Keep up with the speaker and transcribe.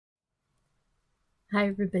Hi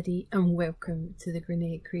everybody and welcome to the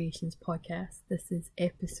Grianaig Creations podcast. This is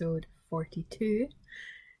episode 42,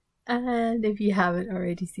 and if you haven't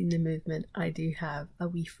already seen the movement, I do have a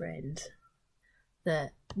wee friend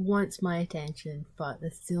that wants my attention, but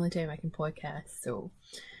this is the only time I can podcast, so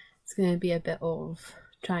it's going to be a bit of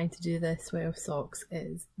trying to do this while Socks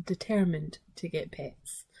is determined to get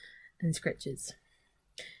pets and scritches.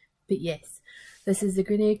 But yes, this is the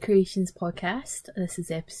Grianaig Creations podcast. This is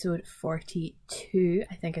episode 42.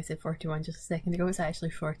 I think I said 41 just a second ago. It's actually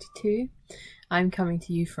 42. I'm coming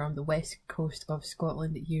to you from the west coast of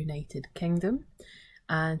Scotland, United Kingdom.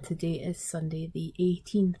 And today is Sunday the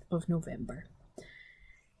 18th of November.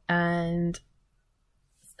 And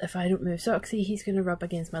if I don't move Socksy, he's going to rub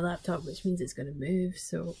against my laptop, which means it's going to move.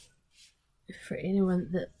 So for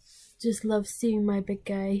anyone that just loves seeing my big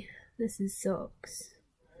guy, this is Socks.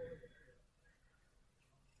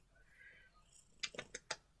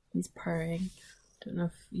 He's purring. Don't know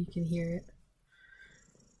if you can hear it.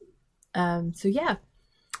 So yeah,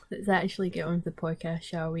 let's actually get on with the podcast,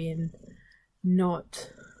 shall we, and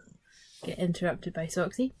not get interrupted by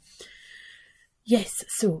Socksy. Yes,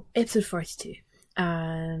 so episode 42,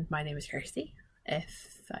 and my name is Kirsty,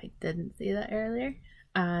 if I didn't say that earlier,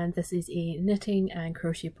 and this is a knitting and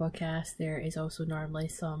crochet podcast. There is also normally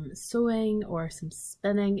some sewing or some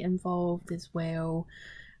spinning involved as well.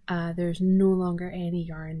 There's no longer any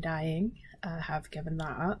yarn dyeing. I have given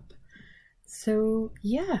that up. So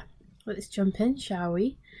yeah, let's jump in, shall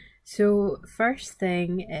we? So first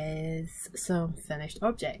thing is some finished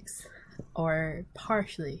objects, or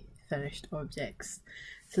partially finished objects.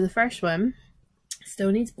 So the first one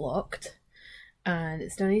still needs blocked, and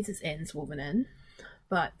it still needs its ends woven in,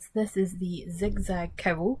 but this is the Zig Zag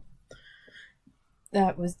Cowl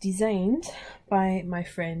that was designed by my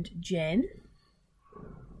friend Jen.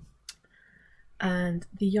 And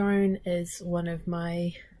the yarn is one of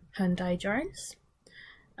my hand-dyed yarns.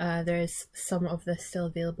 There's some of this still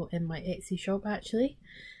available in my Etsy shop actually.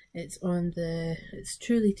 It's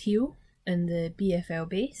Truly Teal in the BFL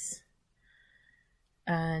base.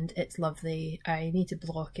 And it's lovely. I need to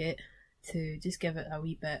block it to just give it a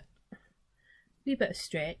wee bit of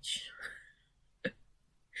stretch.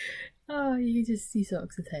 Oh, you can just see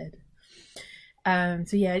Socks' head.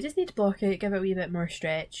 So yeah, I just need to block it, give it a wee bit more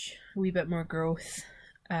stretch, a wee bit more growth,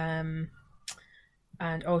 and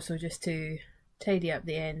also just to tidy up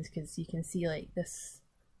the ends, because you can see like this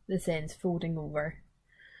end's folding over.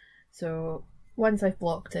 So once I've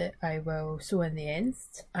blocked it, I will sew in the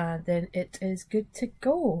ends, and then it is good to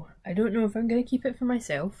go. I don't know if I'm going to keep it for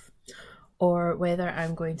myself, or whether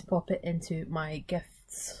I'm going to pop it into my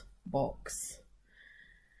gifts box,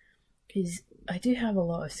 because I do have a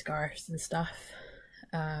lot of scarves and stuff,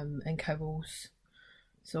 and cowls,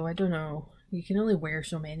 so I don't know, you can only wear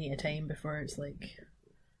so many at a time before it's like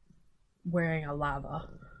wearing a lava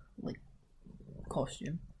like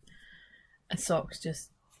costume. And Socks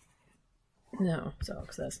just, no,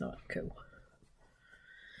 Socks, that's not cool.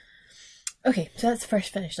 Okay, so that's the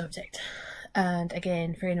first finished object, and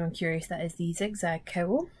again, for anyone curious, that is the Zig Zag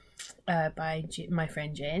Cowl by my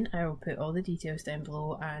friend Jen. I will put all the details down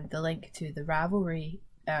below and the link to the Ravelry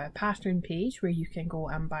pattern page where you can go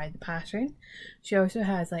and buy the pattern. She also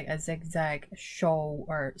has like a zigzag shawl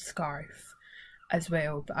or scarf as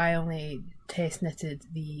well, but I only test knitted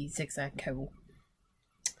the zigzag cowl.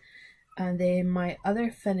 And then my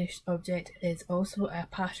other finished object is also a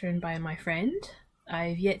pattern by my friend.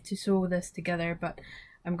 I've yet to sew this together, but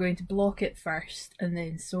I'm going to block it first and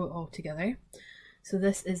then sew it all together. So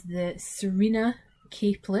this is the Sirena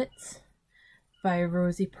Capelet by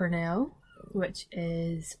Rosie Purnell, which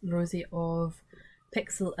is Rosie of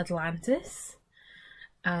Pixel Atlantis.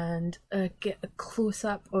 And get a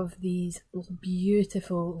close-up of these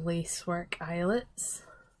beautiful lacework eyelets.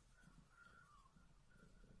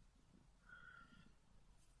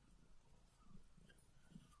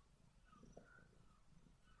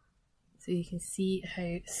 So you can see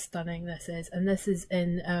how stunning this is, and this is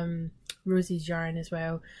in Rosie's yarn as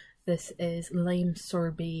well. This is Lime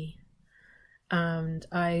Sorbet, and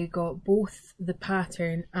I got both the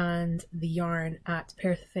pattern and the yarn at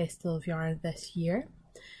Perth Festival of Yarn this year.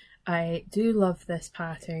 I do love this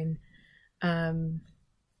pattern, but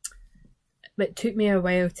it took me a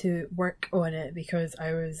while to work on it because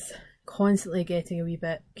I was constantly getting a wee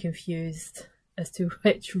bit confused as to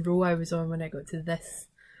which row I was on when I got to this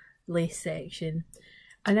lace section,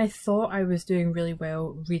 and I thought I was doing really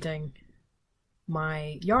well reading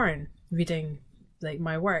my yarn, reading like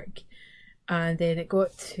my work, and then it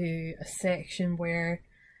got to a section where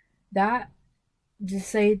that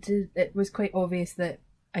decided it was quite obvious that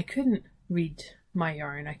I couldn't read my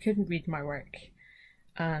yarn, I couldn't read my work,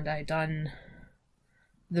 and I done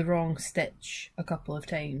the wrong stitch a couple of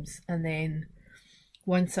times, and then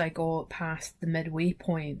once I got past the midway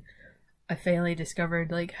point I finally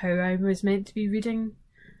discovered like how I was meant to be reading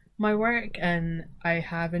my work, and I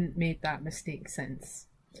haven't made that mistake since.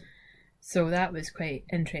 So that was quite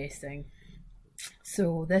interesting.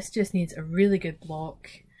 So this just needs a really good block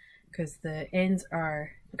because the ends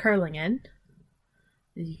are curling in,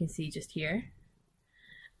 as you can see just here,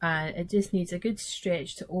 and it just needs a good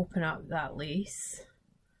stretch to open up that lace.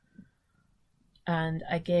 And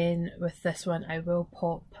again with this one I will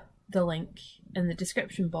pop the link in the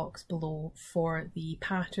description box below for the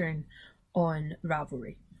pattern on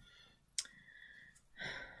Ravelry.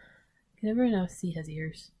 Can everyone else see his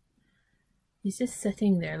ears? He's just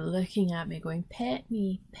sitting there looking at me going, pet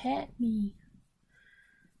me, pet me.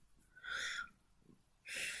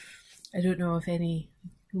 I don't know if any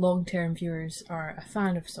long-term viewers are a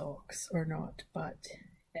fan of socks or not, but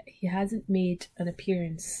he hasn't made an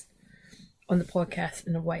appearance on the podcast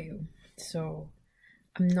in a while, so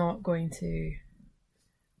I'm not going to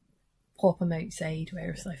pop him outside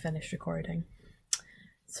whilst I finish recording.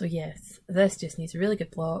 So yes, this just needs a really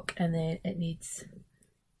good block, and then it needs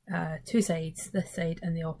two sides, this side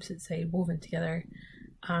and the opposite side, woven together,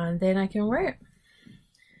 and then I can wear it.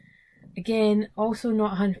 Again, also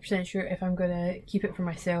not 100% sure if I'm going to keep it for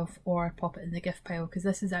myself or pop it in the gift pile, because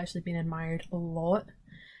this has actually been admired a lot,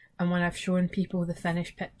 and when I've shown people the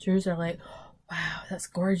finished pictures they're like, wow, that's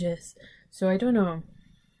gorgeous. So I don't know,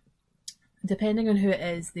 depending on who it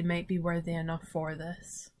is, they might be worthy enough for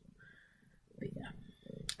this. But yeah,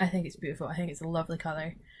 I think it's beautiful. I think it's a lovely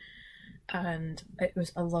colour, and it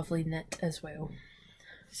was a lovely knit as well.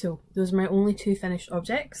 So those are my only two finished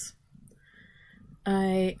objects.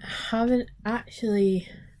 I haven't actually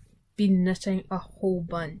been knitting a whole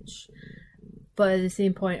bunch, but at the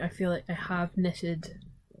same point I feel like I have knitted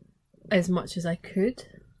as much as I could.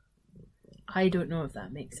 I don't know if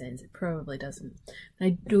that makes sense, it probably doesn't.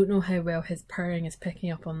 I don't know how well his purring is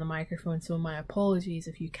picking up on the microphone, so my apologies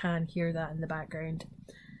if you can hear that in the background.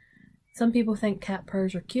 Some people think cat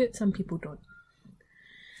purrs are cute, some people don't.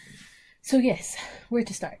 So yes, where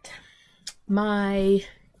to start? My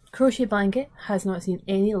crochet blanket has not seen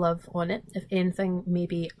any love on it, if anything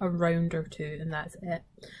maybe a round or two, and that's it.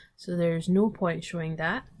 So there's no point showing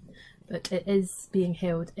that, but it is being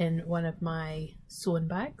held in one of my sewn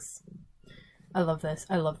bags. I love this.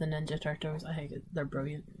 I love the Ninja Turtles. I think they're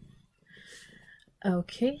brilliant.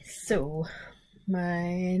 Okay, so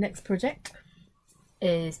my next project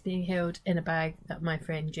is being held in a bag that my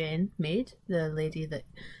friend Jen made, the lady that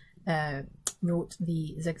wrote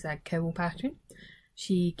the Zig Zag Cowl pattern.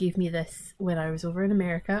 She gave me this when I was over in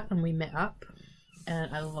America and we met up,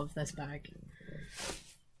 and I love this bag.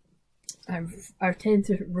 I tend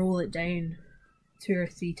to roll it down 2 or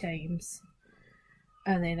 3 times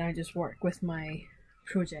and then I just work with my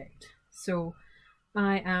project. So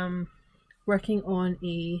I am working on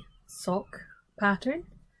a sock pattern.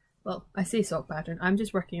 Well, I say sock pattern, I'm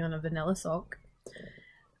just working on a vanilla sock,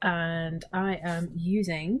 and I am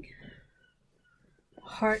using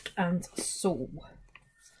Heart and Soul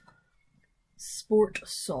sport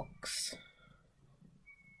socks.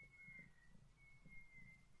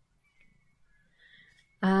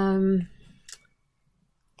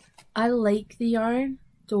 I like the yarn,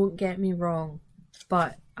 don't get me wrong,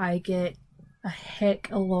 but I get a heck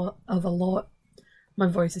of a lot, my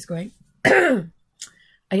voice is going, I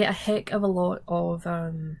get a heck of a lot of,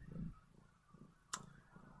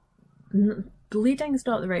 bleeding's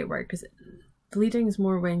not the right word, because bleeding is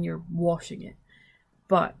more when you're washing it,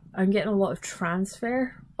 but I'm getting a lot of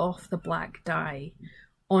transfer off the black dye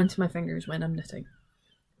onto my fingers when I'm knitting.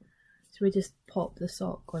 So we just pop the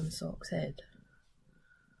sock on the sock's head.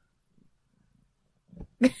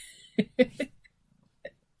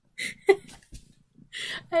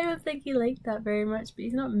 I don't think he liked that very much, but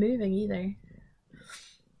he's not moving either.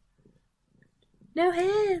 No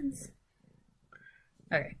hands!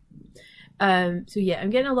 Okay. So yeah, I'm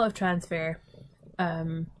getting a lot of transfer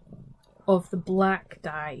of the black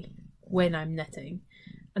dye when I'm knitting.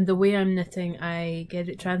 And the way I'm knitting, I get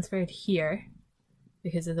it transferred here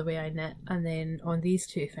because of the way I knit, and then on these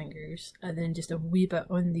 2 fingers, and then just a wee bit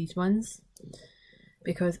on these ones.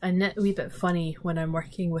 Because I knit a wee bit funny when I'm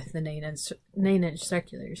working with the 9-inch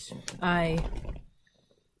circulars.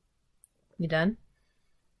 You done?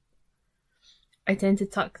 I tend to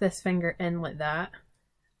tuck this finger in like that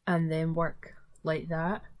and then work like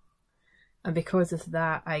that, and because of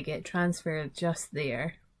that I get transfer just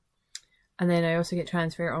there, and then I also get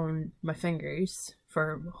transfer on my fingers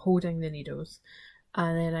for holding the needles,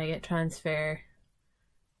 and then I get transfer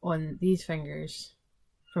on these fingers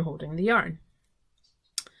from holding the yarn.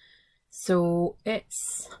 So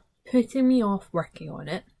it's putting me off working on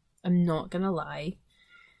it, I'm not gonna lie,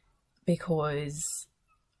 because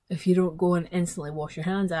if you don't go and instantly wash your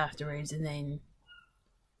hands afterwards and then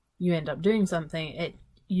you end up doing something,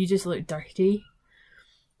 you just look dirty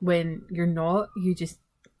when you're not. You just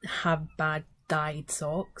have bad dyed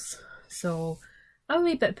socks. So I'm a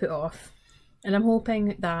wee bit put off, and I'm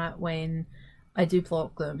hoping that when I do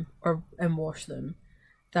block them and wash them,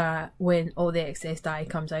 that when all the excess dye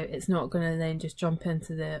comes out, it's not going to then just jump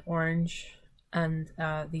into the orange and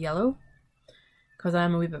the yellow, because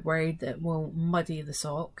I'm a wee bit worried that it will muddy the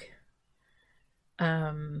sock.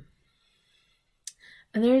 And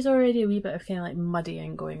there's already a wee bit of kind of like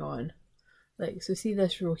muddying going on. Like, so see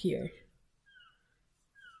this row here?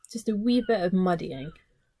 Just a wee bit of muddying.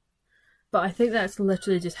 But I think that's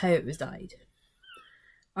literally just how it was dyed.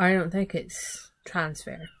 I don't think it's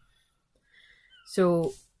transfer.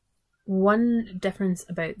 So one difference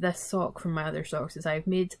about this sock from my other socks is I've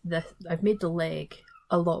made the leg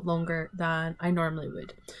a lot longer than I normally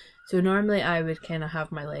would. So normally I would kind of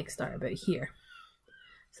have my leg start about here.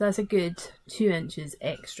 So that's a good 2 inches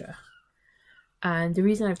extra. And the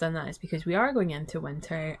reason I've done that is because we are going into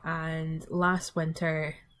winter, and last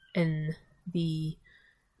winter in the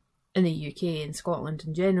UK, in Scotland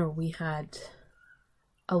in general, we had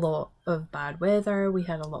a lot of bad weather. We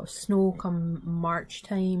had a lot of snow come March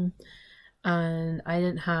time, and I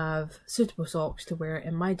didn't have suitable socks to wear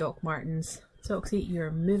in my Doc Martens. Soxy,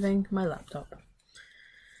 you're moving my laptop.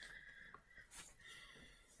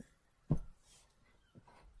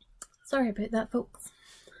 Sorry about that, folks.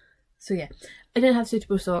 So yeah, I didn't have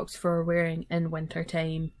suitable socks for wearing in winter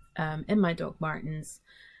time in my Doc Martens,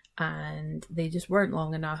 and they just weren't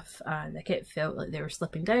long enough, and I felt like they were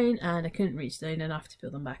slipping down and I couldn't reach down enough to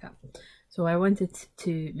pull them back up. So I wanted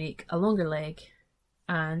to make a longer leg,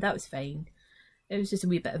 and that was fine. It was just a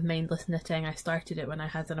wee bit of mindless knitting. I started it when I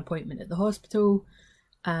had an appointment at the hospital,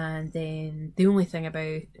 and then the only thing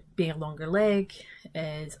about being a longer leg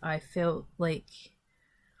is I felt like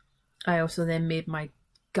I also then made my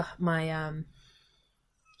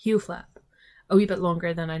heel flap a wee bit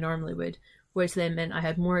longer than I normally would, which then meant I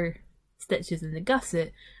had more stitches in the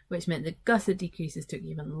gusset, which meant the gusset decreases took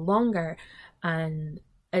even longer, and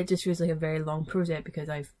it just feels like a very long project because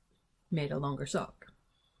I've made a longer sock.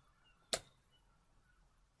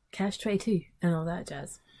 Catch-22 and all that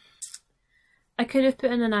jazz. I could have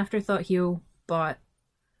put in an afterthought heel, but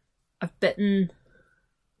I've bitten,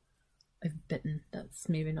 that's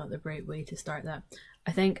maybe not the right way to start that.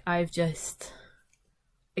 I think I've just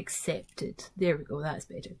accepted, there we go, that's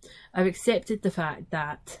better. I've accepted the fact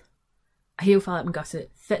that a heel flap and gusset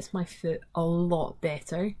fits my foot a lot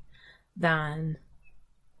better than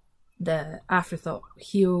the afterthought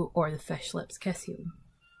heel or the fish lips kiss heel.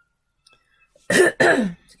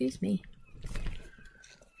 Excuse me.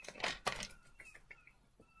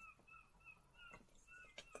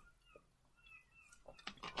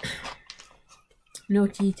 No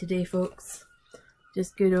tea today, folks.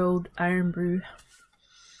 Just good old iron brew.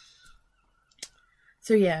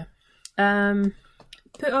 So yeah,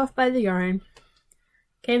 put off by the yarn.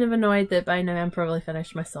 Kind of annoyed that by now I'm probably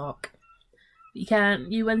finished my sock. But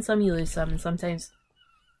you win some, you lose some, and sometimes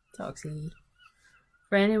Socksy.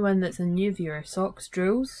 For anyone that's a new viewer, socks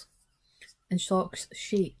drills and socks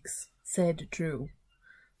shakes, said drool.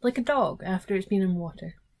 Like a dog after it's been in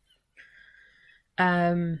water.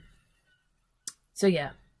 So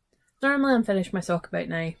yeah, normally I'm finished my sock about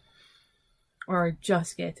now, or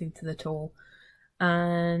just getting to the toe,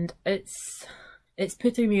 and it's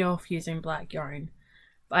putting me off using black yarn.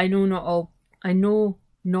 But I know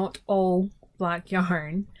not all black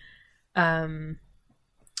yarn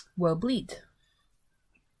will bleed.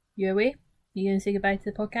 You away? You gonna say goodbye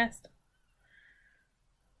to the podcast?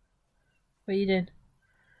 What are you doing?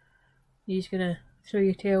 You just gonna throw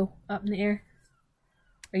your tail up in the air?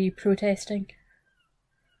 Are you protesting?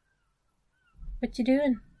 What you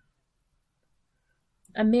doing?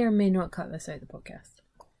 I may or may not cut this out of the podcast.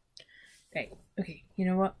 Right, okay, you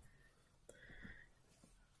know what?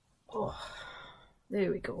 Oh,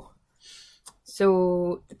 there we go.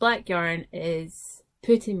 So the black yarn is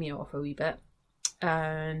putting me off a wee bit,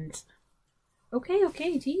 and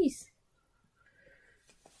okay, geez.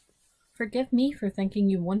 Forgive me for thinking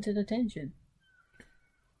you wanted attention.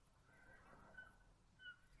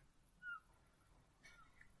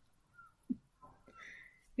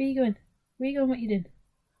 Where you going? Where you going? What you doing?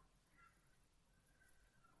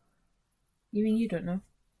 You mean you don't know?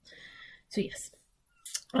 So yes,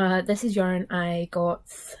 this is yarn I got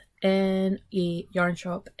in a yarn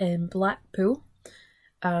shop in Blackpool.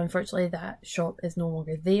 Unfortunately, that shop is no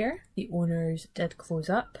longer there. The owners did close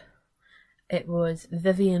up. It was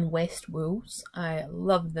Vivian West Wools. I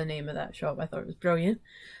love the name of that shop. I thought it was brilliant.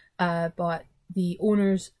 But the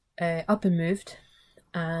owners up and moved,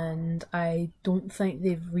 and I don't think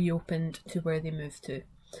they've reopened to where they moved to.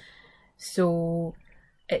 So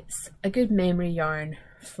it's a good memory yarn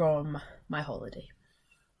from my holiday.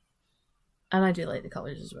 And I do like the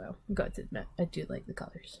colours as well. I've got to admit, I do like the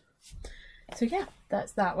colours. So yeah,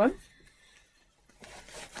 that's that one.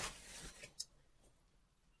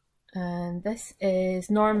 And this is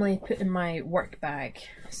normally put in my work bag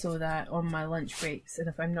so that on my lunch breaks, and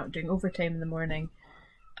if I'm not doing overtime in the morning,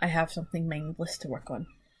 I have something mindless to work on.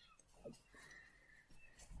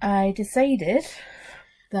 I decided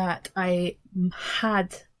that I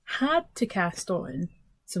had to cast on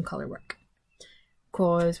some colour work,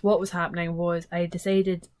 because what was happening was I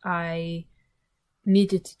decided I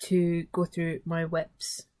needed to go through my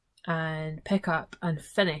whips and pick up and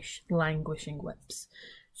finish languishing whips.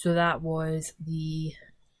 So that was the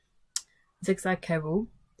Zig Zag Cowl.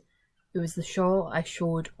 It was the shawl I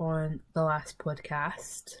showed on the last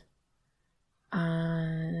podcast.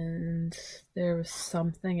 And there was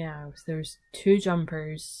something else. There's 2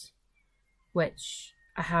 jumpers, which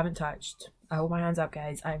I haven't touched. I hold my hands up,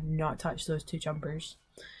 guys. I have not touched those 2 jumpers.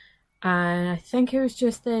 And I think it was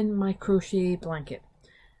just then my crochet blanket,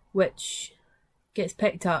 which gets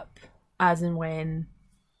picked up as and when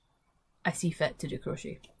I see fit to do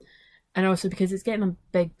crochet. And also because it's getting a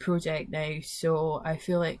big project now, so I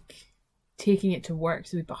feel like taking it to work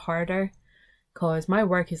is a wee bit harder, because my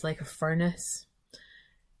work is like a furnace.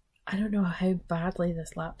 I don't know how badly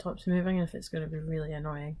this laptop's moving, and if it's going to be really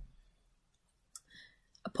annoying.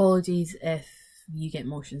 Apologies if you get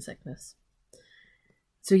motion sickness.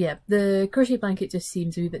 So yeah, the crochet blanket just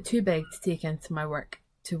seems a wee bit too big to take into my work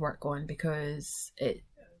to work on, because it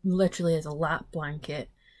literally is a lap blanket,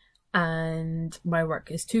 and my work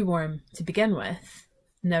is too warm to begin with,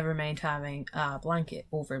 never mind having a blanket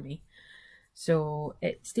over me. So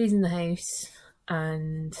it stays in the house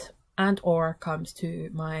and or comes to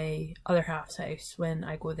my other half's house when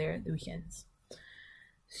I go there at the weekends.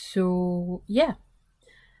 So yeah,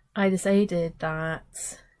 I decided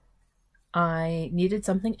that I needed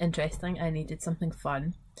something interesting, I needed something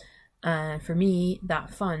fun, and for me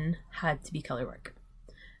that fun had to be colour work.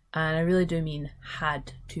 And I really do mean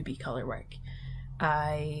had to be colour work.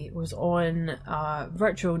 I was on a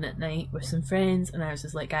virtual knit night with some friends, and I was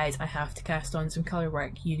just like, guys, I have to cast on some colour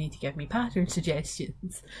work, you need to give me pattern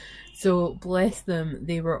suggestions. So bless them,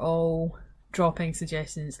 they were all dropping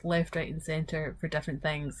suggestions left, right and centre for different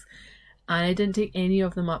things, and I didn't take any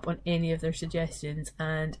of them up on any of their suggestions,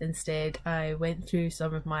 and instead I went through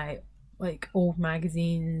some of my like old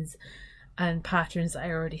magazines and patterns that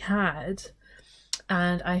I already had,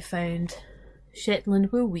 and I found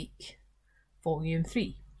Shetland Wool Week Volume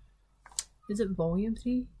 3. Is it Volume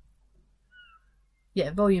 3?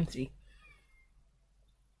 Yeah, Volume 3.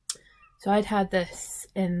 So I'd had this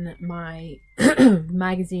in my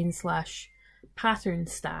magazine slash pattern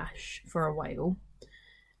stash for a while,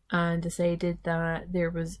 and decided that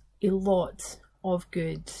there was a lot of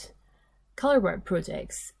good colour work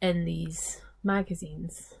projects in these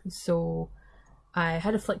magazines. So I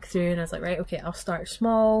had a flick through and I was like, right, okay, I'll start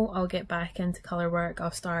small, I'll get back into colour work,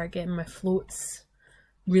 I'll start getting my floats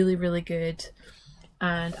really, really good.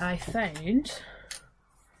 And I found,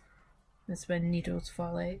 that's when needles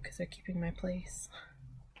fall out because they're keeping my place.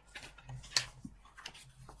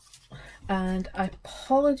 And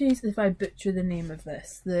apologies if I butcher the name of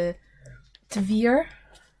this, the Tveir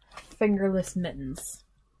Fingerless Mittens.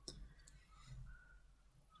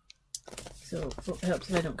 So it helps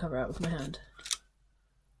if I don't cover it up with my hand.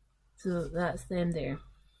 So that's them there.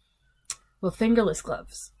 Well, fingerless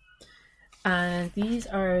gloves. And these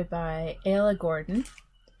are by Ella Gordon.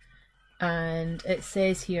 And it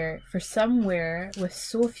says here, for somewhere with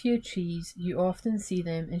so few trees, you often see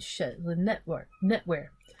them in Shetland knitwear,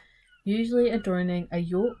 usually adorning a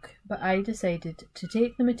yoke, but I decided to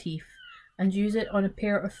take the motif and use it on a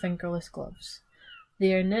pair of fingerless gloves.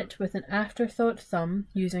 They are knit with an afterthought thumb,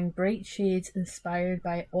 using bright shades inspired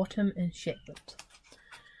by autumn in Shetland.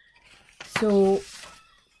 So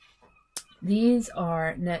these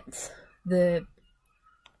are knit. The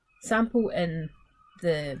sample in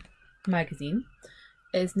the magazine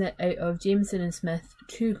is knit out of Jameson & Smith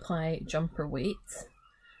 2-ply jumper weight,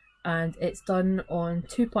 and it's done on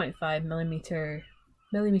 2.5mm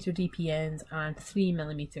DPNs and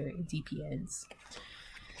 3mm DPNs.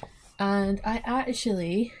 And I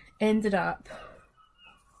actually ended up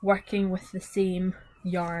working with the same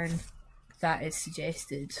yarn that is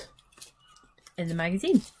suggested in the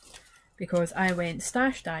magazine because I went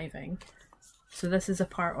stash diving. So this is a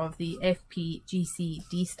part of the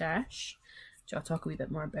FPGC stash, which I'll talk a wee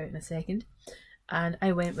bit more about in a second. And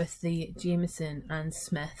I went with the Jameson and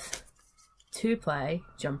Smith 2-ply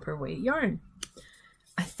jumper weight yarn.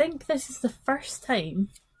 I think this is the first time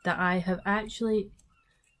that I have actually,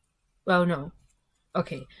 well no,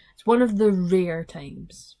 okay, it's one of the rare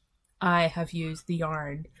times I have used the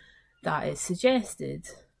yarn that is suggested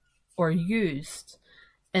or used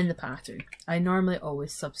in the pattern. I normally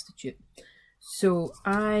always substitute. So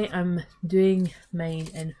I am doing mine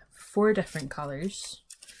in 4 different colours.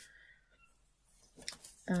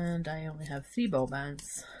 And I only have 3 ball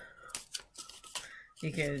bands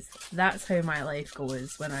because that's how my life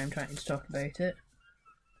goes when I'm trying to talk about it.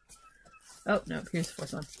 Oh no, here's the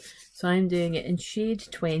 4th one. So I'm doing it in shade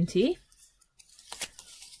 20,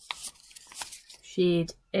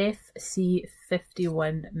 shade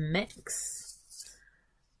FC51 Mix,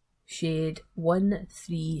 shade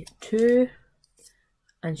 132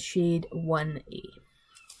 and shade 1A.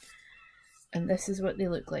 And this is what they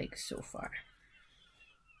look like so far.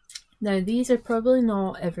 Now these are probably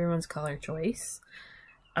not everyone's colour choice,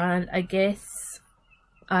 and I guess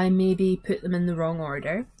I maybe put them in the wrong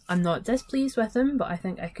order. I'm not displeased with them, but I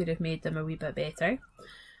think I could have made them a wee bit better.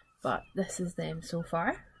 But this is them so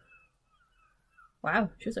far. Wow,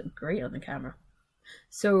 shows up great on the camera.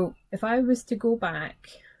 So if I was to go back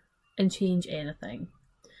and change anything,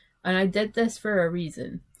 and I did this for a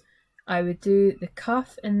reason, I would do the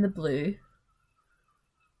cuff in the blue,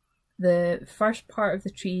 the first part of the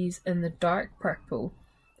trees in the dark purple,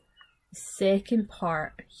 the second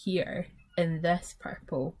part here in this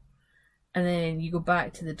purple, and then you go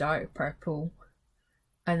back to the dark purple,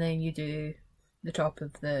 and then you do the top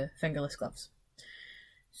of the fingerless gloves.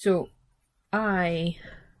 So I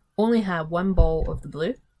only have 1 ball of the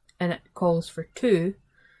blue, and it calls for 2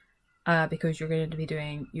 because you're going to be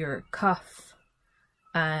doing your cuff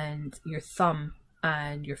and your thumb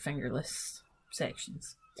and your fingerless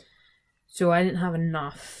sections. So I didn't have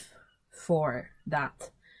enough for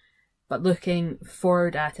that. But looking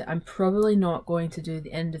forward at it, I'm probably not going to do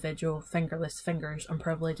the individual fingerless fingers. I'm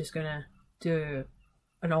probably just going to do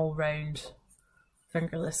an all-round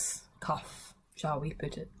fingerless cuff, shall we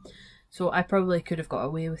put it. So I probably could have got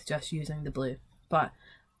away with just using the blue. But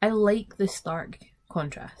I like the stark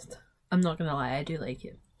contrast. I'm not going to lie, I do like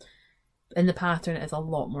it. In the pattern it is a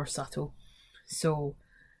lot more subtle. So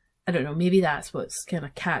I don't know, maybe that's what's kind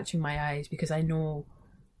of catching my eyes, because I know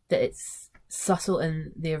that it's subtle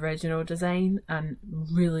in the original design and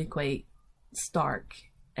really quite stark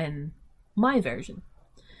in my version.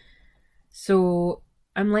 So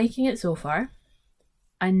I'm liking it so far.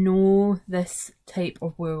 I know this type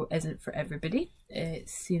of wool isn't for everybody.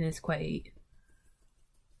 It's seen as quite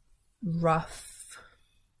rough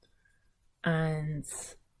and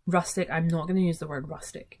rustic. I'm not going to use the word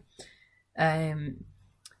rustic.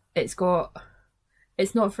 It's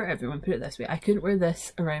not for everyone, put it this way. I couldn't wear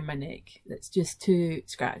this around my neck. It's just too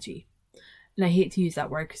scratchy. And I hate to use that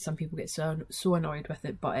word because some people get so annoyed with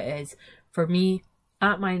it, but it is. For me,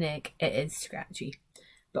 at my neck, it is scratchy.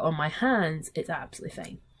 But on my hands, it's absolutely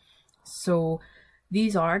fine. So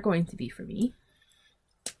these are going to be for me.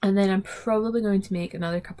 And then I'm probably going to make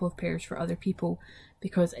another couple of pairs for other people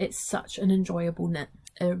because it's such an enjoyable knit.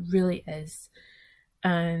 It really is.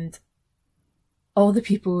 And all the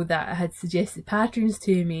people that had suggested patterns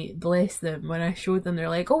to me, bless them, when I showed them, they're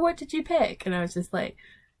like, oh, what did you pick? And I was just like,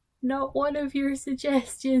 not one of your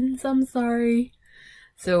suggestions, I'm sorry.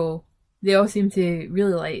 So they all seem to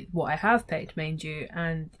really like what I have picked, mind you,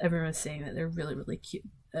 and everyone's saying that they're really, really cute.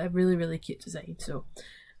 A really, really cute design. So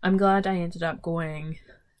I'm glad I ended up going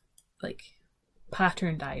like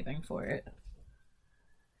pattern diving for it.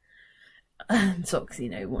 And Soxy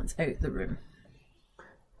now wants out the room.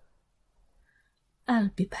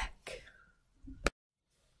 I'll be back.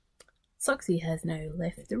 Soxy has now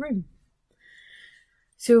left the room.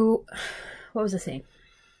 So, what was I saying?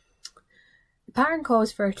 The pattern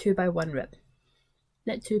calls for a 2x1 rib.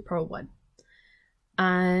 Knit 2, purl 1.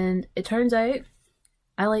 And it turns out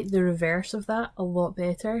I like the reverse of that a lot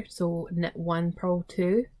better. So knit 1, purl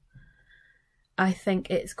 2. I think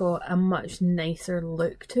it's got a much nicer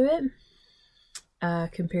look to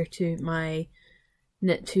it compared to my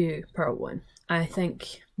knit 2, purl 1. I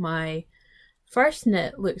think my first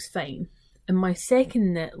knit looks fine and my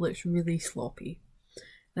second knit looks really sloppy.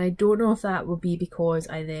 And I don't know if that will be because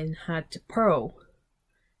I then had to purl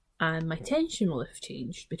and my tension will have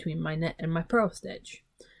changed between my knit and my purl stitch.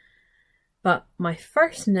 But my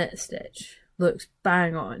first knit stitch looks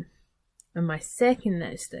bang on and my second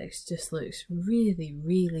knit stitch just looks really,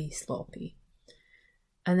 really sloppy.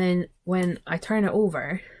 And then when I turn it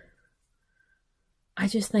over, I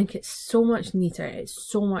just think it's so much neater, it's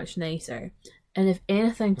so much nicer. And if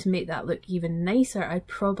anything, to make that look even nicer, I'd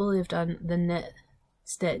probably have done the knit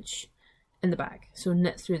stitch in the back. So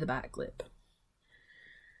knit through the back loop.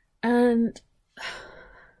 And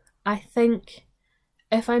I think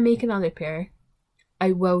if I make another pair,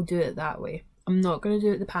 I will do it that way. I'm not going to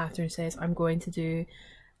do it the pattern says. I'm going to do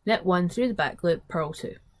knit 1 through the back loop, purl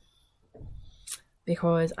 2.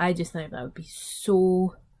 Because I just think that would be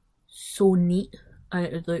so neat. And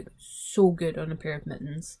it would look so good on a pair of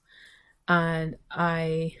mittens. And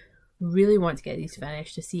I really want to get these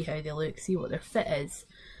finished to see how they look, see what their fit is.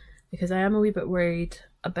 Because I am a wee bit worried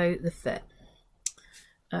about the fit.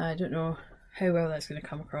 I don't know how well that's going to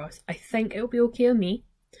come across. I think it'll be okay on me.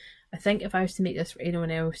 I think if I was to make this for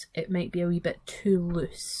anyone else, it might be a wee bit too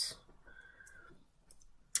loose.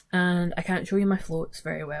 And I can't show you my floats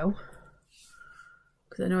very well.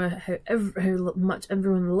 Because I know how much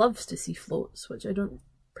everyone loves to see floats, which I don't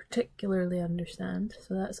particularly understand.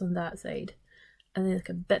 So that's on that side. And they look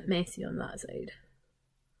a bit messy on that side.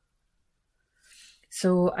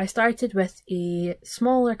 So I started with a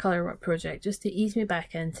smaller colour work project just to ease me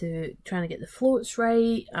back into trying to get the floats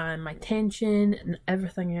right and my tension and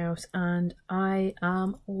everything else, and I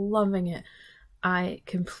am loving it. I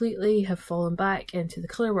completely have fallen back into the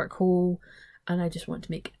colour work hole and I just want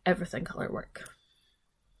to make everything colour work.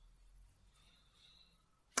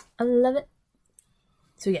 I love it.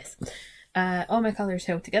 So yes, all my colours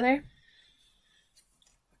held together.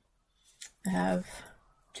 I have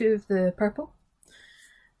 2 of the purple,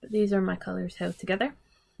 but these are my colours held together.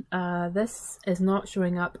 This is not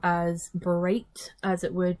showing up as bright as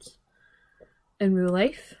it would in real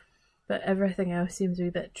life, but everything else seems a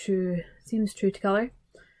bit true, seems true to colour.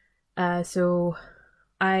 So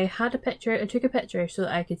I had a picture, I took a picture so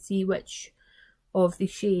that I could see which of the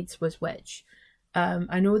shades was which.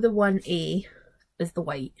 I know the 1A is the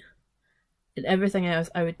white, and everything else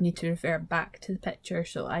I would need to refer back to the picture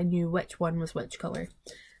so I knew which one was which colour.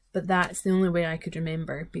 But that's the only way I could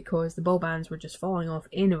remember because the ball bands were just falling off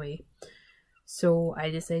anyway. So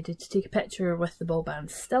I decided to take a picture with the ball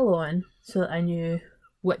bands still on so that I knew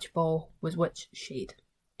which ball was which shade,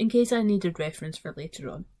 in case I needed reference for later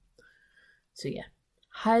on. So yeah,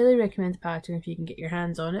 highly recommend the pattern if you can get your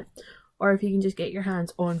hands on it, or if you can just get your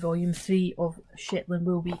hands on volume 3 of Shetland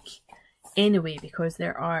Wool Week anyway, because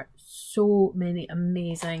there are so many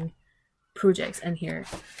amazing projects in here.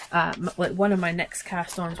 Like one of my next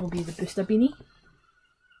cast-ons will be the Booster Beanie,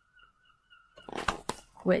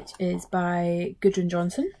 which is by Gudrun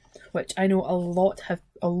Johnson, which I know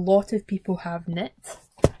a lot of people have knit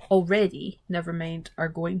already, never mind are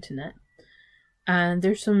going to knit. And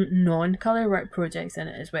there's some non-colour work projects in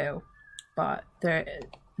it as well, but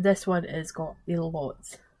this one has got a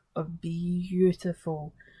lot of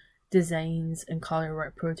beautiful designs and colour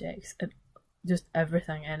work projects and just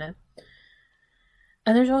everything in it.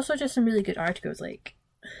 And there's also just some really good articles, like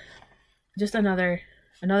just another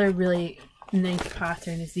really nice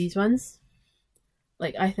pattern is these ones.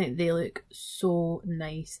 Like, I think they look so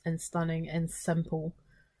nice and stunning and simple,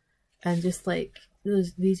 and just like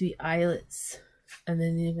these wee eyelets, and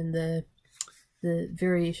then even the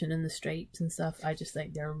variation in the stripes and stuff, I just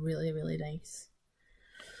think they're really, really nice.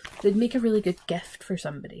 They'd make a really good gift for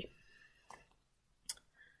somebody.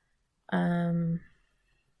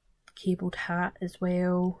 Cabled hat as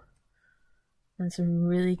well, and some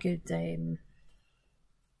really good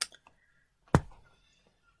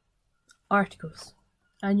articles.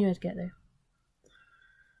 I knew I'd get there.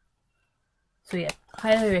 So yeah,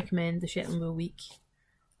 highly recommend the Shetland Wool Week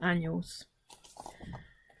annuals.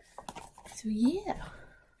 So yeah,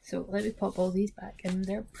 so let me pop all these back in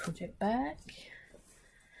their project bag.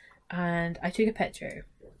 And I took a picture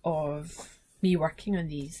of me working on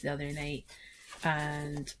these the other night,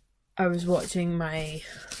 and I was watching I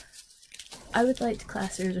would like to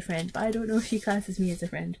class her as a friend, but I don't know if she classes me as a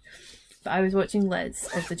friend. But I was watching Liz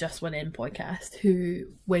of the Just One In podcast, who,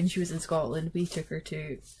 when she was in Scotland, we took her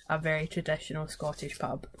to a very traditional Scottish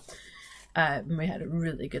pub. And we had a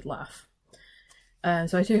really good laugh.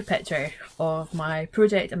 So I took a picture of my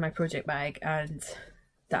project and my project bag, and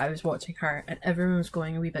that I was watching her, and everyone was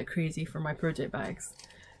going a wee bit crazy for my project bags.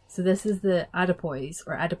 So this is the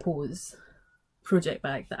Adipose project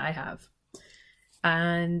bag that I have.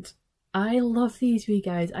 And I love these wee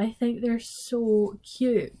guys. I think they're so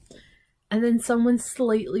cute. And then someone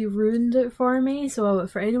slightly ruined it for me. So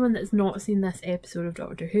for anyone that's not seen this episode of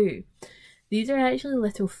Doctor Who, these are actually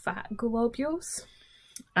little fat globules.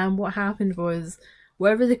 And what happened was,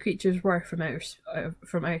 whatever the creatures were from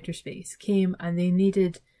outer space came and they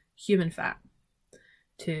needed human fat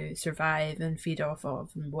to survive and feed off of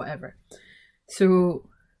and whatever. So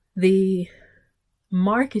they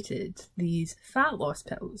marketed these fat loss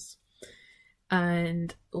pills,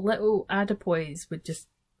 and little adipose would just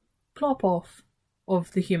plop off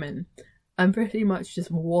of the human and pretty much just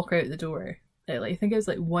walk out the door. Like, I think it was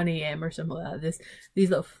like 1 AM or something like that. These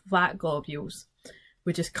little fat globules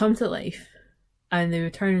would just come to life, and they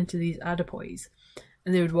would turn into these adipose,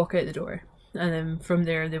 and they would walk out the door, and then from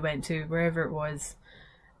there they went to wherever it was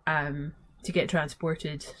to get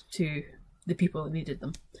transported to the people that needed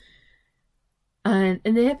them. And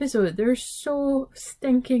in the episode, they're so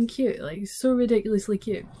stinking cute, like so ridiculously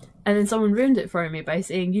cute. And then someone ruined it for me by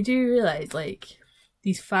saying, you do realise, like,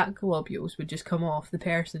 these fat globules would just come off the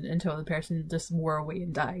person until the person just wore away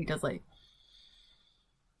and died. I was like,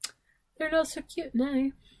 they're not so cute now.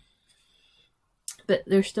 But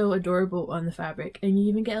they're still adorable on the fabric, and you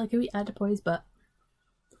even get like a wee adipose butt.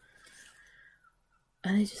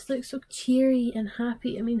 And they just look so cheery and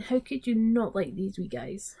happy. I mean, how could you not like these wee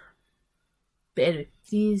guys? But anyway,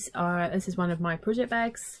 this is one of my project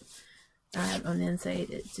bags, and on the inside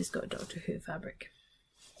it's just got Doctor Who fabric.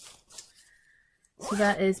 So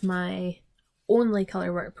that is my only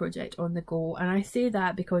colour work project on the go, and I say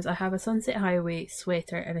that because I have a Sunset Highway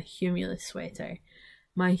sweater and a Humulus sweater.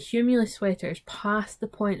 My Humulus sweater is past the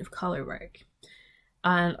point of colour work,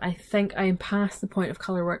 and I think I'm past the point of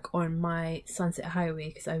colour work on my Sunset Highway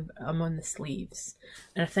because I'm on the sleeves,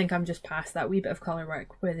 and I think I'm just past that wee bit of colour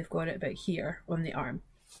work where they've got it about here on the arm.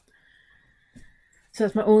 So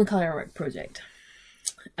it's my own colour work project.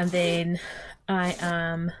 And then I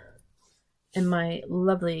am in my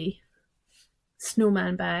lovely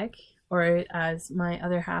snowman bag, or as my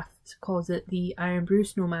other half calls it, the Iron Brew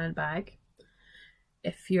snowman bag.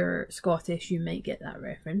 If you're Scottish, you might get that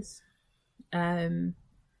reference. But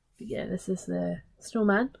yeah, this is the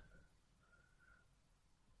snowman.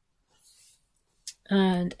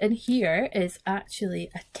 And in here is actually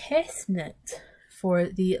a test knit for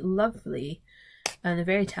the lovely and the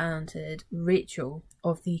very talented Rachel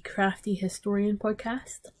of the Crafty Historian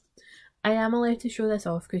podcast. I am allowed to show this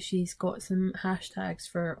off because she's got some hashtags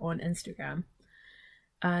for on Instagram.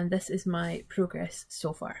 And this is my progress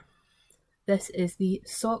so far. This is the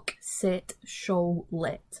sock set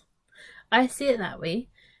shawlette. I say it that way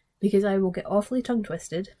because I will get awfully tongue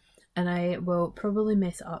twisted, and I will probably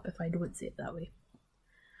mess it up if I don't say it that way.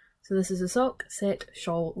 So this is a sock set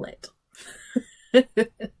shawlette.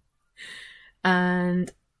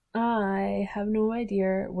 And I have no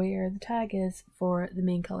idea where the tag is for the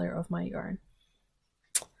main colour of my yarn.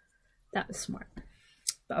 That was smart.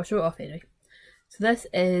 But I'll show it off anyway. So this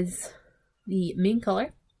is the main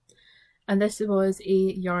colour. And this was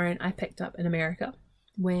a yarn I picked up in America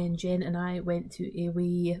when Jen and I went to a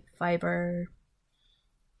wee fibre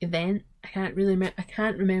event. I can't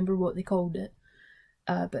remember what they called it.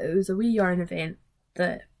 But it was a wee yarn event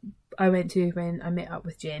that I went to when I met up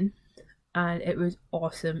with Jen. And it was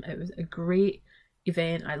awesome. It was a great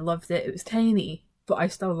event. I loved it. It was tiny, but I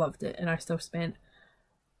still loved it, and I still spent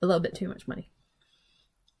a little bit too much money.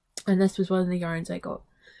 And this was one of the yarns I got.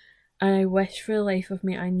 And I wish for the life of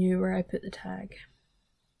me I knew where I put the tag.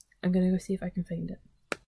 I'm going to go see if I can find it.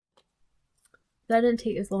 That didn't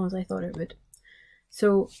take as long as I thought it would.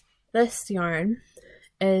 So this yarn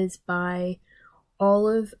is by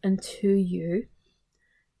Olive and 2U.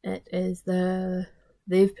 It is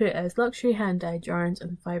they've put it as luxury hand-dyed yarns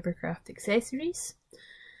and fibercraft accessories.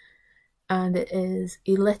 And it is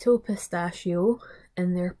a little pistachio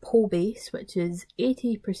in their pole base, which is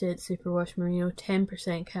 80% superwash merino,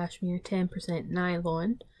 10% cashmere, 10%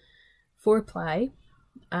 nylon, 4-ply,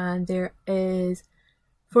 and there is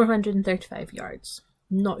 435 yards.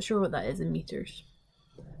 Not sure what that is in meters,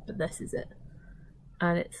 but this is it.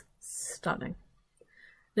 And it's stunning.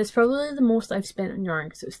 It's probably the most I've spent on yarn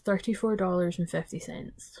because it was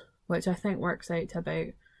 $34.50, which I think works out to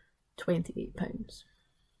about £28.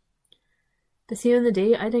 But see, on the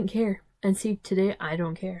day, I didn't care. And see, today, I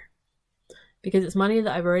don't care. Because it's money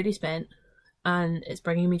that I've already spent, and it's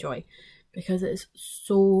bringing me joy. Because it is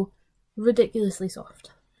so ridiculously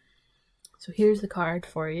soft. So here's the card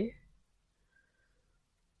for you.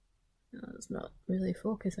 No, it's not really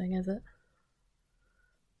focusing, is it?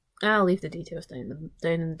 I'll leave the details down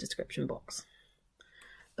in the description box.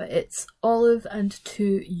 But it's Olive and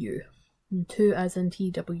 2U. And 2 as in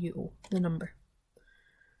TWO, the number.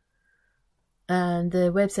 And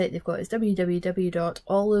the website they've got is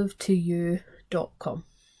www.olive2u.com.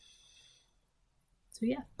 So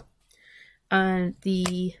yeah. And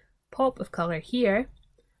the pop of colour here,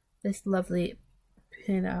 this lovely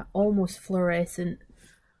kind of almost fluorescent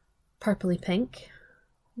purpley pink.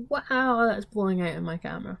 Wow, that's blowing out in my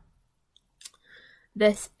camera.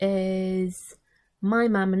 This is My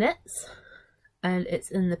Mama Knits, and it's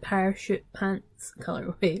in the Parachute Pants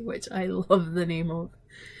colourway, which I love the name of.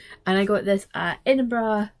 And I got this at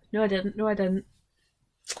Edinburgh. No, I didn't.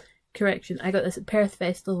 Correction, I got this at Perth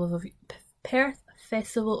Festival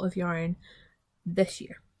of Yarn this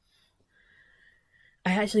year.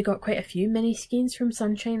 I actually got quite a few mini skeins from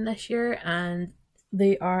Sunshine this year, and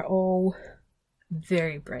they are all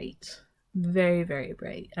very bright. Very, very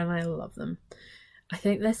bright, and I love them. I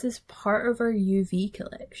think this is part of our UV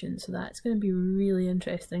collection, so that's going to be really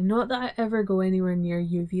interesting. Not that I ever go anywhere near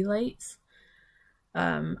UV lights.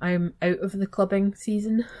 I'm out of the clubbing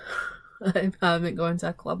season. I haven't gone to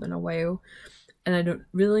a club in a while, and I don't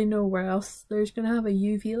really know where else there's going to have a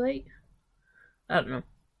UV light. I don't know.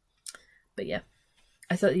 But yeah,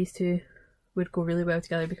 I thought these two would go really well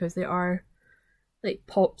together because they are like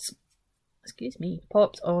pops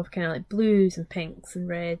of kind of like blues and pinks and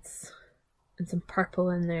reds and some purple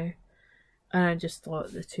in there, and I just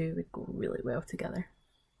thought the two would go really well together.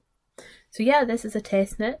 So yeah, this is a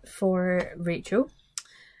test knit for Rachel,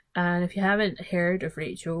 and if you haven't heard of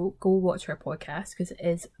Rachel, go watch her podcast because it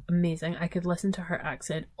is amazing. I could listen to her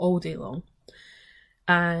accent all day long,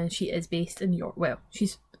 and she is based in York. Well,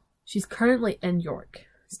 she's currently in York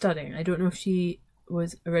studying. I don't know if she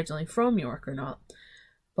was originally from York or not,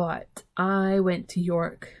 but I went to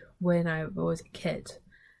York when I was a kid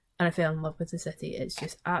and I fell in love with the city. It's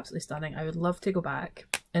just absolutely stunning. I would love to go back,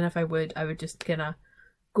 and if I would just kind of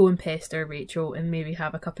go and pester Rachel and maybe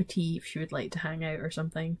have a cup of tea if she would like to hang out or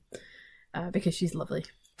something, because she's lovely.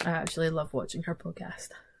 I actually love watching her podcast.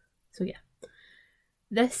 So yeah,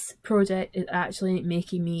 this project is actually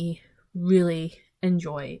making me really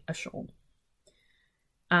enjoy a shawl,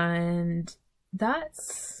 and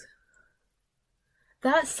that's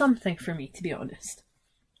something for me, to be honest.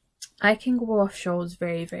 I can go off shawls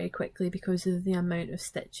very, very quickly because of the amount of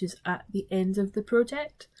stitches at the end of the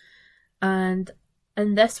project, and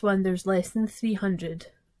in this one there's less than 300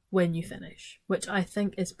 when you finish, which I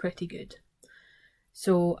think is pretty good.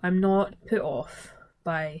 So I'm not put off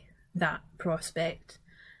by that prospect.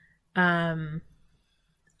 And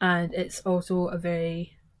it's also a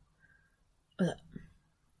very, I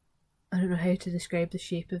don't know how to describe the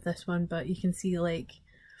shape of this one, but you can see like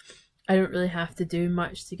I don't really have to do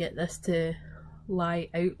much to get this to lie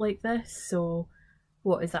out like this. So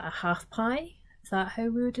what is that, a half pie? Is that how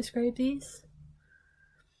we would describe these?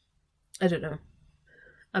 I don't know.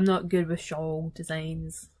 I'm not good with shawl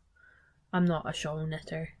designs. I'm not a shawl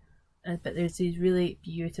knitter. But there's these really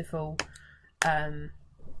beautiful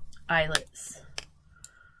eyelets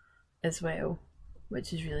as well,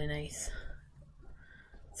 which is really nice.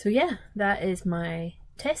 So yeah, that is my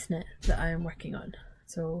test knit that I am working on.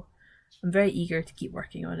 So I'm very eager to keep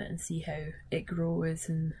working on it and see how it grows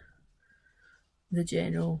and the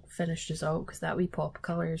general finished result, because that wee pop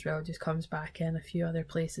colour as well just comes back in a few other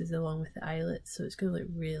places along with the eyelets, so it's going to look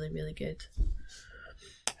really, really good.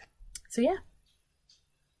 So yeah.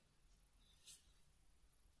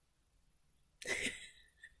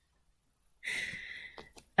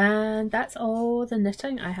 And that's all the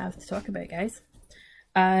knitting I have to talk about, guys.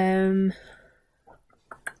 I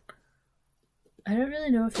don't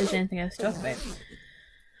really know if there's anything else to talk about.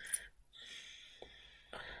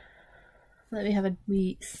 Let me have a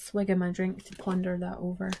wee swig of my drink to ponder that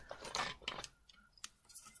over.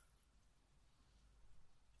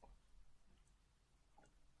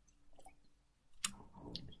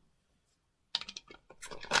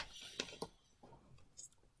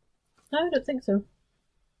 No, I don't think so.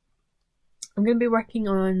 I'm going to be working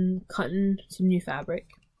on cutting some new fabric,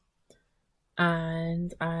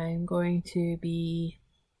 and I'm going to be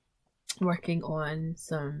working on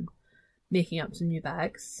making up some new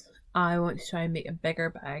bags. I want to try and make a bigger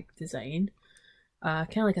bag design,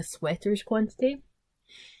 kind of like a sweater's quantity.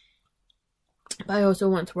 But I also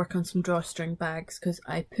want to work on some drawstring bags because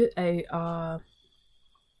I put out a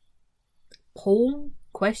poll,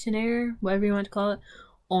 questionnaire, whatever you want to call it,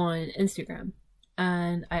 on Instagram.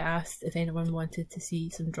 And I asked if anyone wanted to see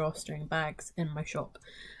some drawstring bags in my shop.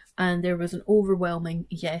 And there was an overwhelming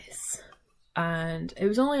yes. And it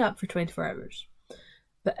was only up for 24 hours.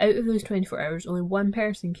 But out of those 24 hours, only one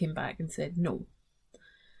person came back and said no.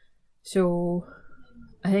 So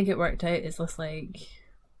I think it worked out as less like,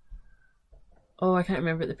 oh, I can't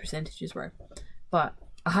remember what the percentages were, but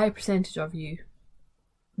a high percentage of you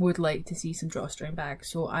would like to see some drawstring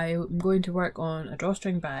bags. So I'm going to work on a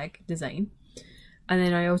drawstring bag design, and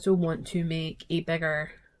then I also want to make a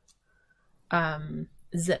bigger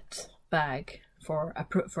zipped bag for a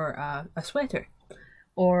sweater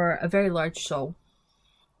or a very large shawl.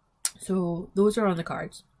 So those are on the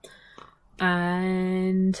cards.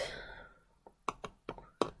 And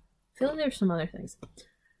I feel like there's some other things.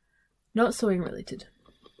 Not sewing related.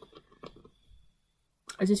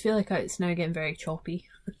 I just feel like it's now getting very choppy.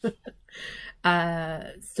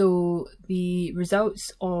 So the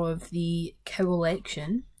results of the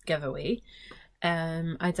collection giveaway,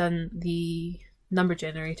 I done the number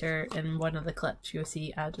generator in one of the clips you'll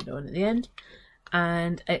see added on at the end,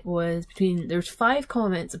 and it was there's 5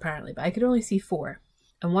 comments apparently, but I could only see 4,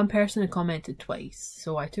 and one person had commented twice,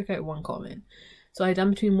 so I took out 1 comment. So I done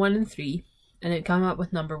between 1 and 3, and it came up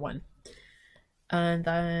with number 1. And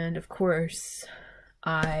then of course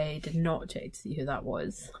I did not check to see who that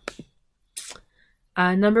was.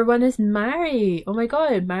 And number 1 is Mary. Oh my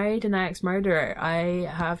god, Married an Axe Murderer. I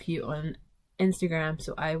have you on Instagram,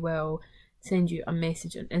 so I will send you a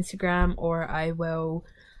message on Instagram, or I will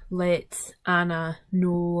let Anna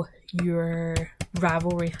know your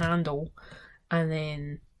Ravelry handle, and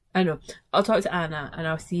then I know I'll talk to Anna and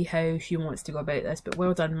I'll see how she wants to go about this. But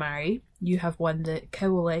well done, Mary. You have won the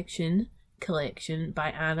collection by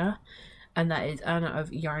Anna, and that is Anna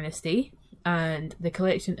of Yarnesty, and the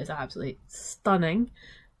collection is absolutely stunning.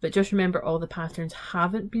 But just remember, all the patterns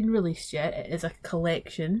haven't been released yet. It is a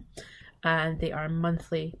collection and they are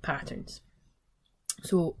monthly patterns.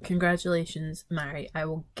 So congratulations, Mary. I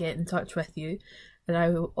will get in touch with you, and I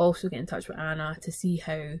will also get in touch with Anna to see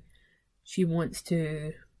how she wants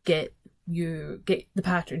to get the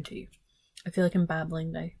pattern to you. I feel like I'm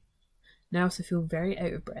babbling now. And I also feel very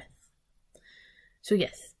out of breath. So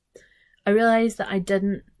yes, I realised that I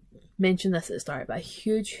didn't mention this at the start, but a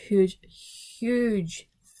huge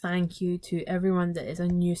thank you to everyone that is a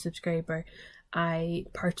new subscriber. I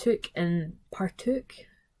partaken.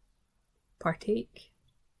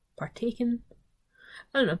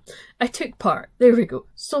 I don't know. I took part. There we go.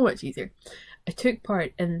 So much easier. I took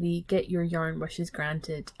part in the Get Your Yarn Wishes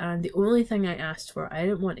Granted, and the only thing I asked for, I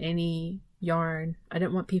didn't want any yarn. I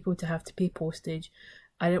didn't want people to have to pay postage.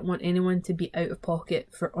 I didn't want anyone to be out of pocket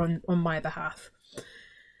on my behalf.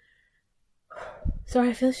 Sorry,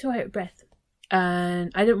 I feel so out of breath.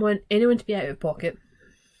 And I didn't want anyone to be out of pocket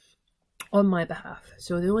on my behalf.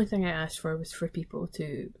 So the only thing I asked for was for people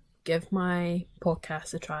to give my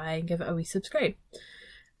podcast a try and give it a wee subscribe.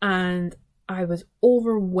 And I was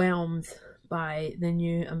overwhelmed by the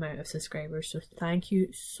new amount of subscribers. So thank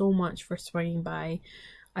you so much for swinging by.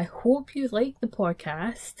 I hope you like the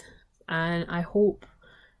podcast, and I hope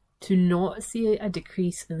to not see a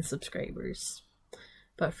decrease in subscribers.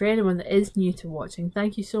 But for anyone that is new to watching,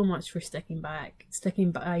 thank you so much for sticking by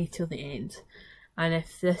till the end. And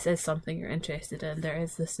if this is something you're interested in, there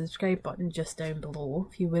is the subscribe button just down below,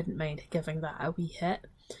 if you wouldn't mind giving that a wee hit.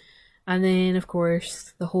 And then of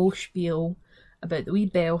course the whole spiel about the wee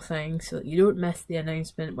bell thing, so that you don't miss the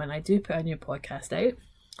announcement when I do put a new podcast out.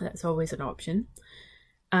 That's always an option.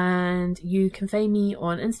 And you can find me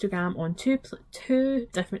on Instagram on two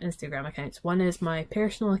different Instagram accounts. One is my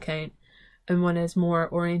personal account, and one is more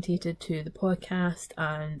orientated to the podcast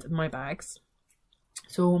and my bags.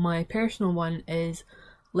 So my personal one is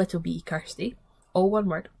Little B Kirsty, all one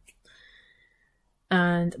word.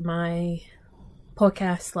 And my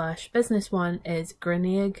podcast / business one is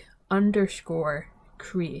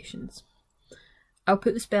Grianaig_creations. I'll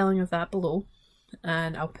put the spelling of that below,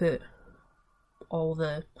 and I'll put all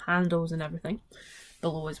the handles and everything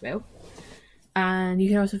below as well. And you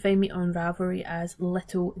can also find me on Ravelry as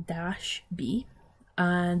Little-B,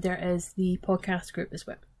 and there is the podcast group as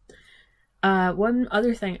well. One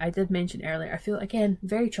other thing I did mention earlier, I feel again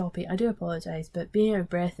very choppy, I do apologise, but being out of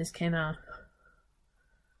breath is kind of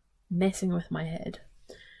messing with my head.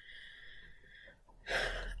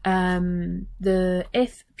 The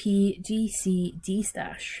FPGC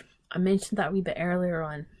D-Stash, I mentioned that a wee bit earlier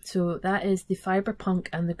on. So that is the Fiberpunk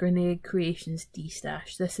and the Grianaig Creations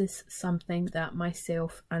D-Stash. This is something that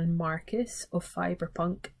myself and Marcus of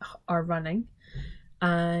Fiberpunk are running.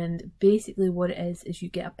 And basically what it is you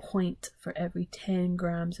get a point for every 10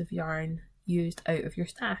 grams of yarn used out of your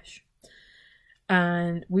stash.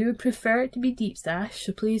 And we would prefer it to be deep stash,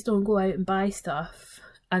 so please don't go out and buy stuff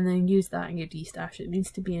and then use that in your D-Stash. It needs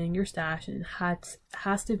to be in your stash, and it has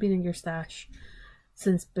to have been in your stash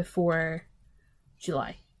since before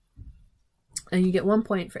July. And you get 1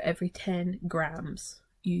 point for every 10 grams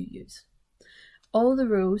you use. All the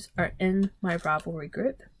rows are in my Ravelry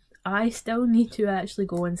group. I still need to actually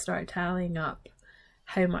go and start tallying up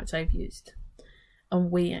how much I've used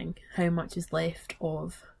and weighing how much is left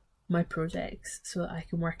of my projects so that I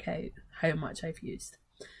can work out how much I've used,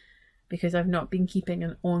 because I've not been keeping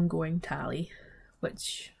an ongoing tally,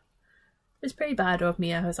 which is pretty bad of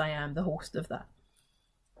me as I am the host of that.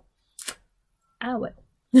 I will.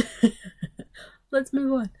 Let's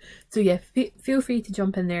move on. So yeah, feel free to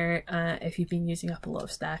jump in there if you've been using up a lot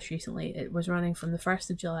of stash recently. It was running from the 1st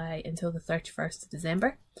of July until the 31st of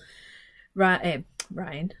December. Ryan,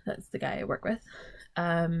 that's the guy I work with.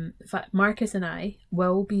 In fact, Marcus and I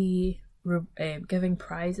will be giving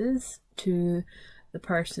prizes to the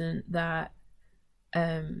person that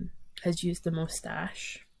has used the most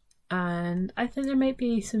stash. And I think there might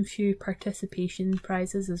be some few participation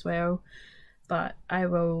prizes as well, but I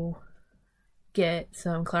will get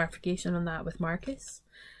some clarification on that with Marcus.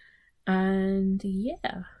 And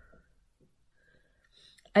yeah,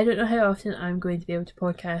 I don't know how often I'm going to be able to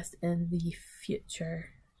podcast in the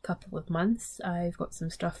future couple of months. I've got some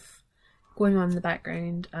stuff going on in the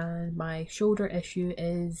background, and my shoulder issue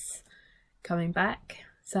is coming back,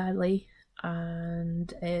 sadly,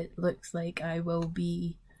 and it looks like I will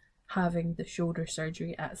be having the shoulder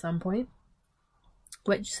surgery at some point,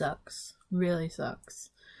 which sucks, really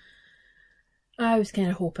sucks. I was kind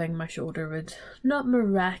of hoping my shoulder would not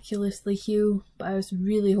miraculously heal, but I was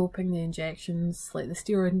really hoping the injections, like the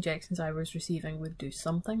steroid injections I was receiving, would do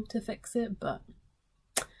something to fix it, but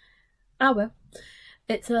well.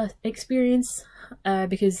 It's an experience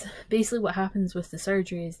because basically what happens with the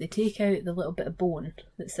surgery is they take out the little bit of bone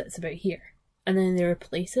that sits about here and then they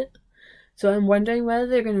replace it. So I'm wondering whether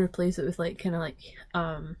they're going to replace it with like kind of like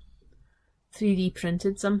 3D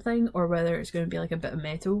printed something, or whether it's going to be like a bit of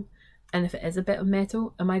metal. And if it is a bit of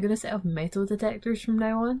metal, am I going to set up metal detectors from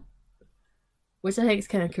now on? Which I think is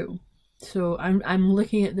kind of cool. So I'm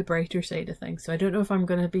looking at the brighter side of things. So I don't know if I'm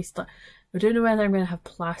going to be stuck. I don't know whether I'm going to have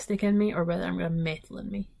plastic in me or whether I'm going to have metal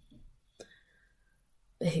in me.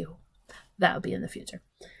 But hey, that'll be in the future.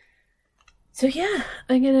 So yeah,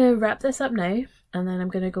 I'm going to wrap this up now. And then I'm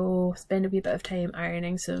going to go spend a wee bit of time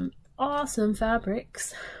ironing some awesome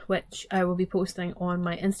fabrics, which I will be posting on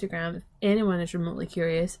my Instagram if anyone is remotely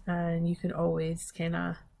curious, and you can always kind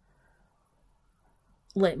of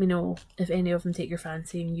let me know if any of them take your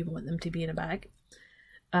fancy and you want them to be in a bag.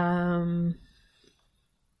 But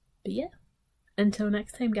yeah, until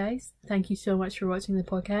next time guys, thank you so much for watching the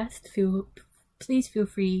podcast. Please feel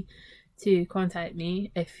free to contact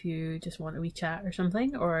me if you just want a wee chat or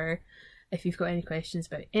something, or if you've got any questions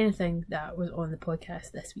about anything that was on the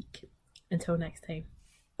podcast this week. Until next time,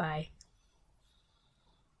 bye.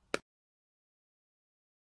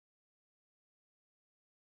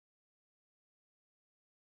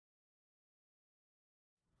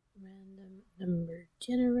 Random number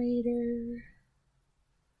generator.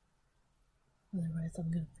 Otherwise I'm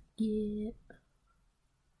going to forget.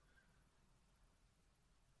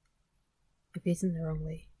 I'm facing the wrong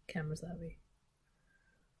way. Camera's that way.